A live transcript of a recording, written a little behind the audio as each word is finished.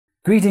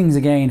Greetings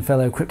again,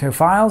 fellow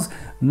cryptophiles.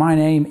 My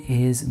name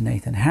is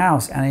Nathan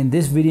House, and in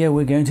this video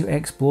we're going to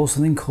explore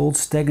something called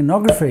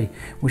Steganography,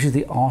 which is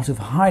the art of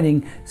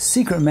hiding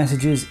secret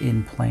messages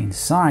in plain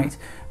sight.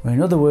 Or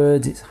in other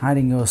words, it's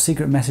hiding your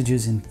secret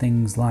messages in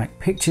things like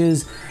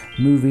pictures,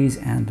 movies,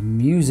 and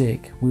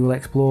music. We will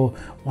explore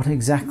what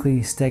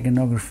exactly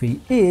Steganography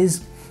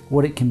is,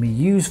 what it can be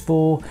used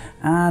for,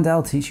 and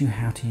I'll teach you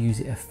how to use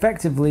it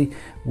effectively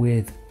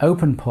with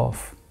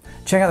OpenPuff.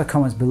 Check out the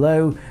comments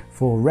below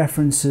for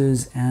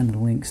references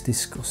and links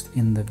discussed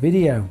in the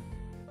video.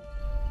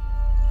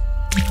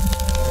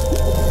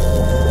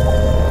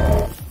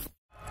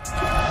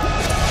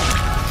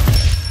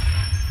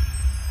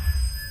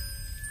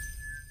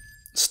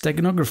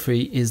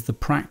 Steganography is the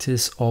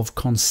practice of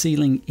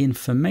concealing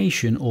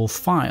information or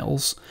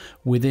files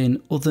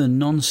within other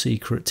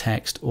non-secret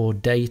text or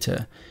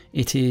data.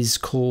 It is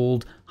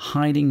called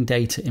hiding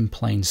data in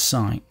plain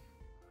sight.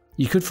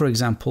 You could, for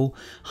example,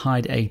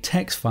 hide a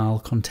text file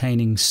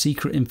containing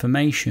secret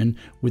information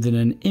within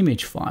an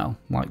image file,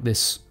 like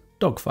this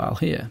dog file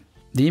here.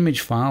 The image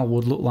file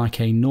would look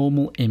like a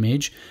normal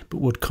image,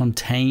 but would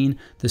contain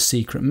the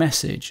secret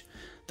message.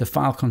 The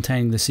file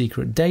containing the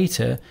secret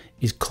data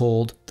is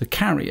called the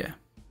carrier.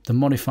 The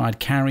modified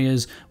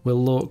carriers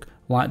will look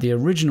like the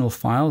original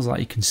files,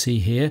 like you can see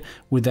here,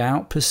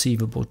 without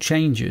perceivable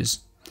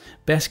changes.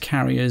 Best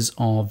carriers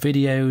are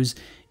videos,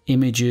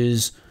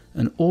 images,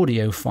 and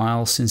audio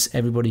files, since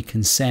everybody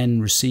can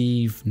send,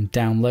 receive, and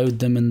download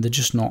them, and they're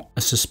just not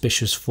a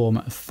suspicious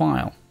format of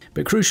file.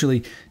 But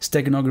crucially,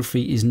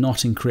 Steganography is not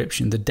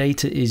encryption. The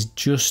data is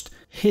just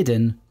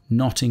hidden,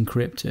 not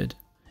encrypted.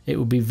 It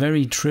would be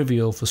very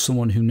trivial for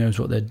someone who knows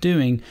what they're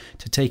doing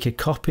to take a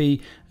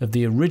copy of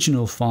the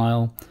original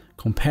file,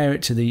 compare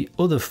it to the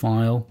other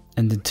file,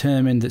 and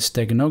determine that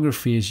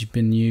Steganography has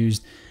been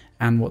used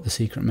and what the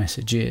secret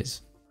message is.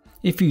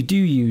 If you do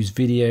use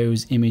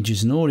videos,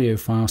 images, and audio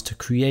files to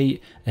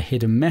create a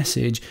hidden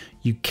message,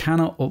 you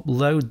cannot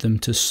upload them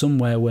to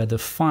somewhere where the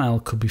file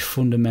could be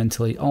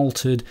fundamentally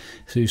altered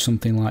through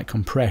something like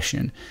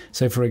compression.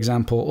 So for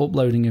example,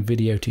 uploading a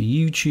video to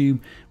YouTube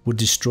would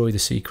destroy the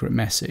secret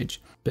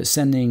message, but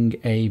sending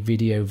a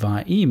video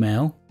via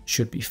email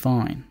should be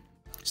fine.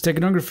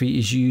 Steganography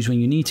is used when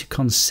you need to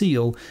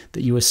conceal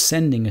that you are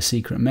sending a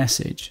secret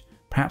message.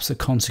 Perhaps the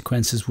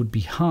consequences would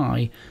be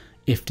high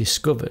if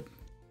discovered.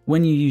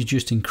 When you use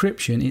just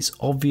encryption, it's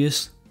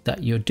obvious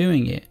that you're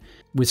doing it.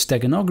 With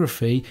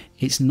Steganography,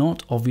 it's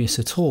not obvious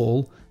at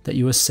all that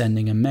you are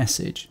sending a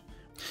message.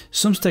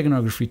 Some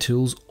Steganography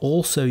tools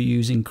also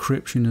use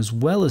encryption as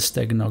well as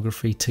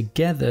Steganography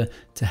together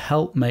to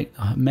help make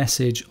a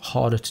message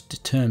harder to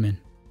determine.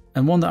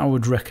 And one that I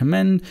would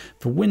recommend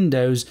for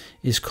Windows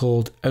is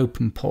called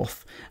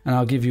OpenPuff, and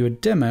I'll give you a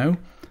demo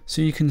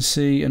so you can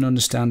see and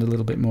understand a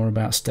little bit more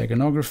about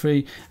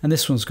Steganography. And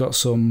this one's got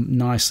some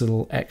nice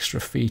little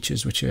extra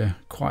features which are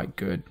quite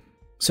good.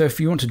 So if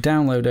you want to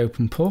download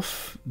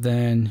OpenPuff,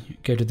 then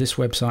go to this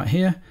website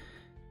here,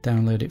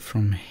 download it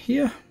from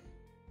here,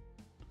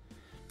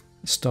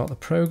 start the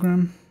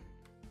program.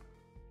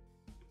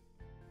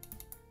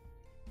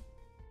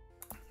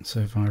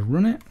 So if I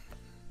run it,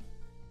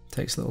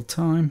 takes a little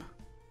time.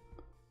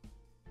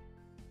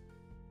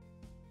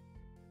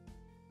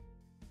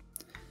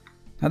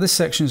 Now this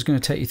section is going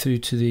to take you through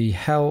to the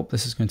help.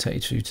 This is going to take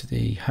you through to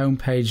the home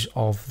page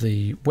of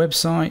the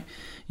website.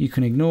 You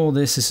can ignore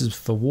this. This is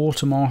for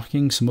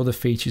watermarking, some other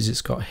features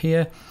it's got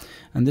here.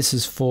 And this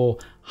is for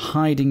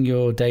hiding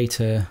your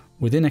data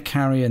within a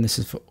carrier, and this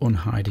is for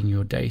unhiding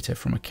your data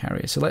from a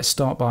carrier. So let's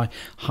start by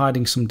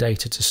hiding some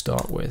data to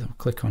start with. I'll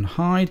click on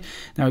hide.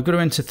 Now we've got to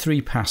enter 3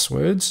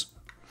 passwords.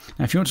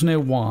 Now if you want to know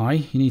why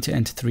you need to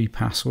enter 3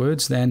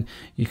 passwords, then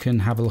you can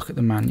have a look at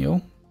the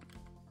manual,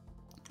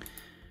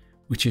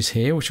 which is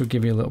here, which will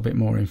give you a little bit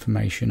more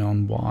information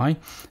on why.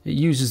 It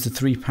uses the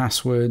 3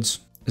 passwords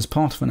as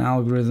part of an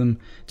algorithm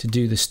to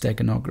do the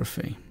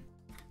Steganography.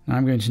 Now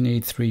I'm going to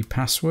need 3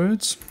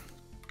 passwords.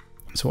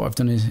 So what I've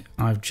done is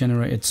I've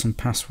generated some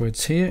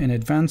passwords here in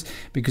advance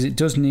because it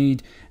does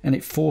need, and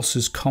it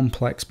forces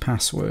complex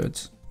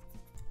passwords.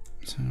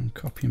 So I'm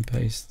copy and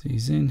paste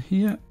these in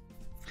here.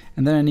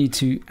 And then I need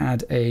to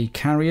add a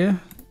carrier.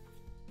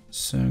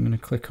 So I'm going to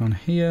click on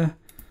here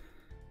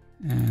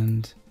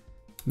and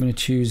I'm going to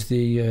choose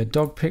the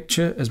dog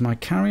picture as my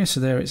carrier. So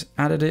there, it's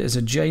added it as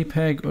a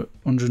JPEG,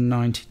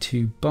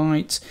 192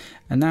 bytes.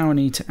 And now I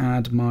need to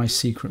add my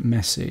secret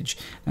message.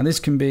 Now this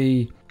can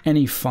be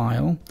any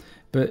file,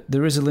 but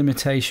there is a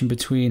limitation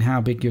between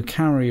how big your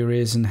carrier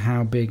is and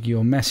how big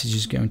your message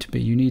is going to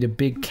be. You need a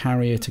big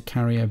carrier to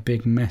carry a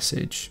big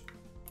message.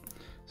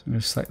 So I'm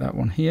going to select that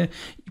one here.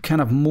 You can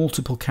have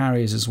multiple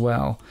carriers as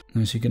well.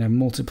 So you can have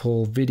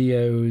multiple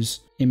videos,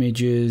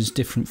 images,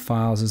 different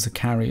files as the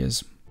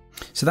carriers.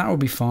 So that would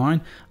be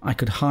fine. I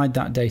could hide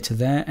that data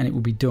there and it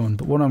will be done.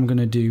 But what I'm going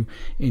to do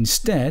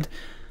instead,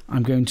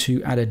 I'm going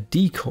to add a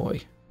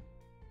decoy.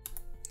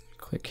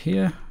 Click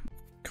here,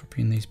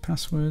 copy in these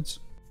passwords.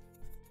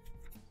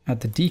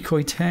 Add the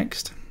decoy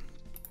text.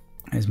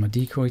 There's my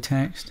decoy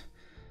text.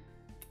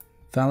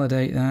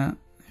 Validate that.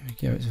 There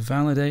we go, it's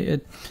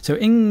validated. So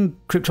in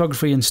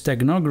cryptography and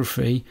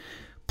steganography,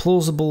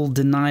 plausible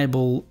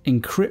deniable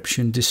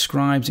encryption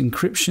describes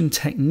encryption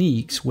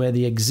techniques where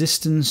the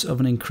existence of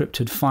an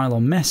encrypted file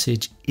or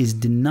message is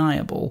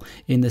deniable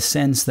in the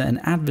sense that an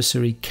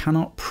adversary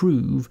cannot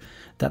prove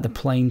that the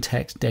plain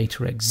text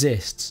data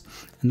exists.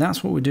 And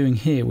that's what we're doing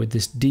here with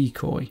this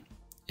decoy.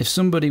 If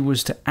somebody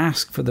was to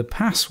ask for the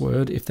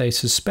password, if they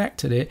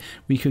suspected it,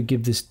 we could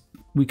give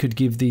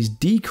these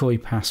decoy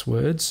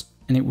passwords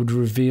and it would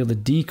reveal the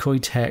decoy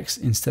text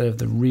instead of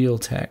the real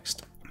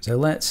text. So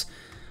let's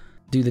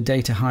do the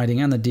data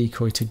hiding and the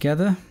decoy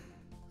together.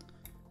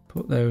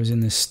 Put those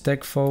in the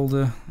STEG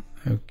folder.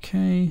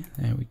 Okay,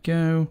 there we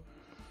go.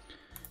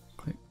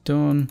 Click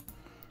done.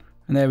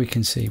 And there we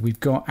can see we've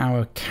got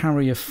our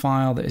carrier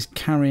file that is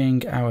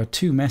carrying our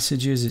two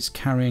messages. It's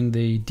carrying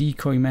the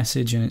decoy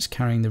message and it's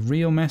carrying the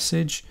real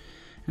message.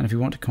 And if we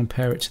want to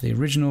compare it to the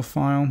original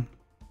file,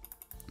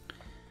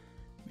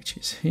 which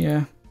is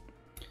here,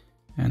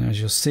 and as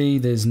you'll see,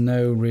 there's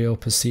no real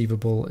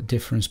perceivable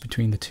difference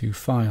between the two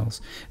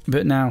files.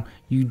 But now,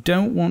 you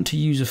don't want to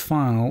use a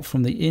file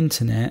from the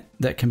internet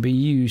that can be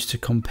used to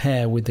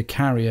compare with the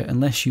carrier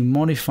unless you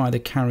modify the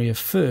carrier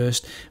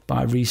first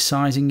by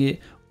resizing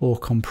it or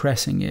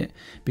compressing it.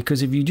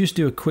 Because if you just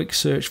do a quick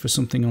search for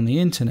something on the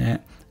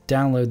internet,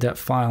 download that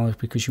file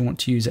because you want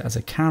to use it as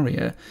a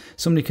carrier,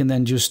 somebody can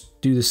then just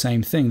do the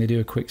same thing. They do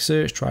a quick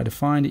search, try to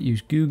find it,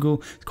 use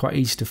Google. It's quite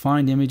easy to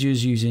find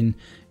images using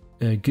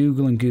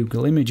Google and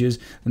Google Images,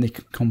 and they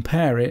can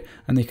compare it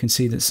and they can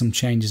see that some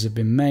changes have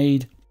been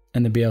made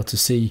and they'll be able to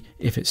see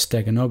if it's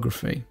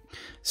steganography.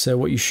 So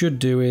what you should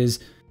do is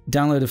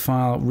download a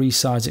file,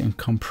 resize it and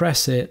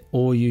compress it,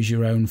 or use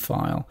your own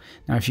file.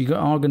 Now if you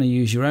are going to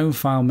use your own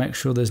file, make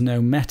sure there's no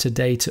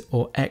metadata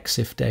or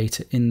EXIF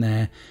data in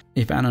there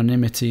if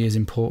anonymity is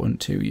important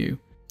to you.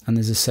 And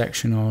there's a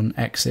section on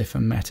EXIF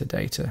and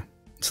metadata.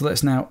 So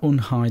let's now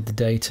unhide the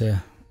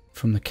data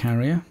from the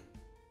carrier.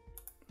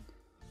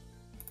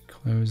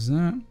 Close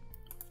that,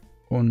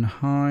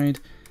 unhide,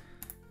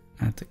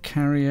 add the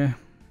carrier.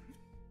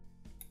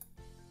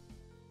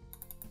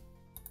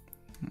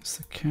 That's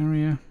the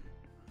carrier.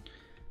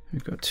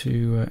 We've got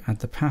to add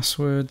the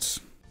passwords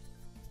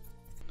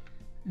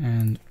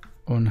and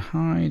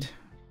unhide,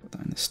 put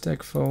that in the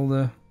STEG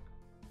folder.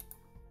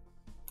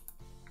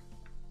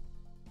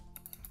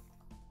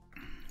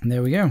 And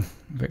there we go.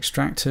 We've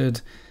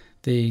extracted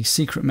the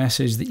secret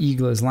message, the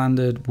eagle has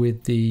landed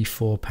with the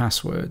 4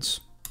 passwords.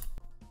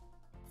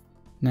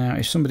 Now,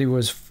 if somebody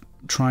was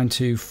trying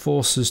to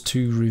force us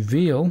to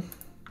reveal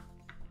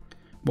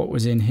what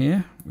was in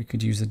here, we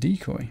could use the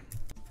decoy,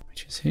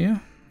 which is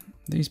here,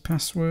 these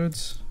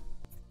passwords,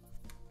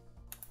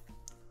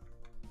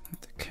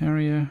 the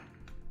carrier,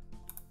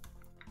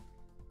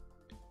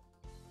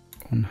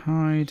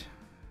 unhide,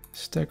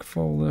 STEG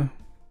folder,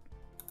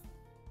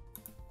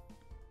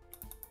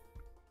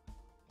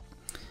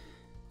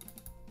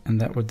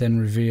 and that would then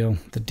reveal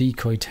the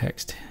decoy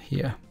text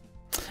here.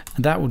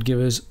 And that would give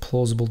us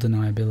plausible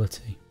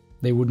deniability.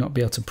 They would not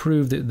be able to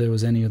prove that there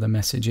was any other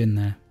message in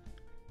there.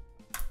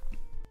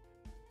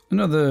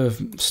 Another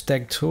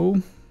STEG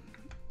tool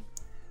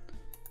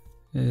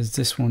is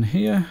this one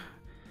here,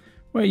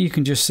 where you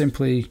can just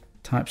simply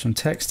type some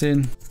text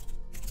in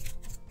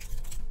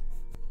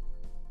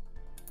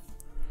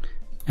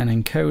and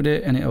encode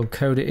it, and it'll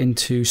code it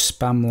into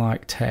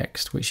spam-like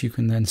text, which you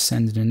can then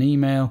send in an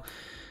email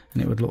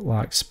and it would look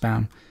like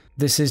spam.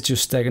 This is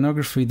just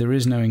steganography. There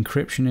is no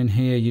encryption in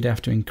here. You'd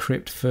have to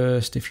encrypt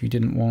first if you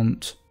didn't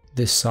want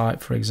this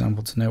site, for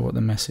example, to know what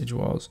the message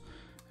was.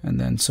 And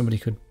then somebody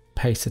could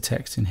paste the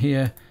text in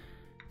here,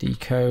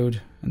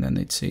 decode, and then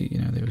they'd see,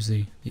 there was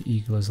the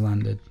eagle has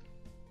landed.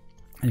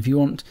 And if you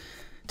want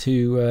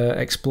to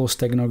explore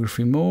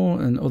steganography more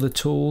and other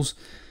tools,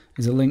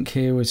 there's a link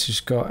here which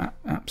has got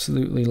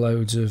absolutely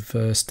loads of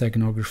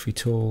steganography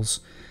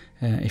tools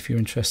if you're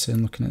interested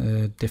in looking at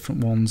the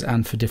different ones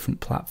and for different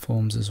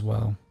platforms as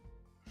well.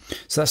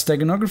 So that's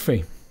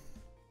steganography.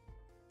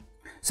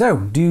 So,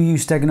 do you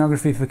use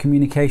steganography for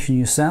communication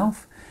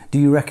yourself? Do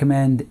you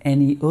recommend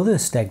any other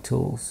STEG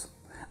tools?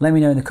 Let me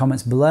know in the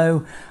comments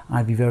below.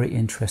 I'd be very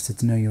interested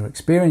to know your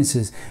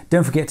experiences.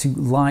 Don't forget to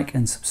like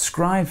and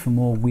subscribe for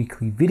more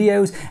weekly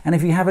videos. And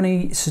if you have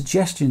any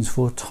suggestions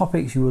for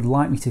topics you would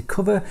like me to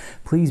cover,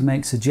 please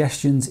make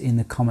suggestions in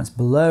the comments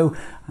below.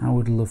 I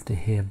would love to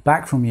hear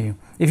back from you.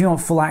 If you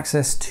want full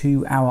access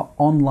to our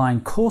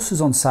online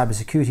courses on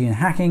cybersecurity and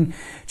hacking,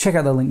 check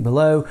out the link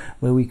below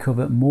where we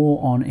cover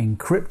more on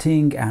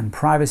encrypting and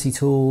privacy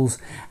tools,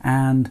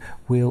 and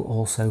we'll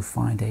also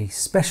find a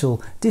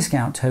special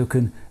discount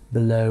token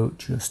below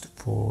just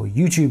for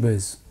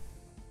YouTubers.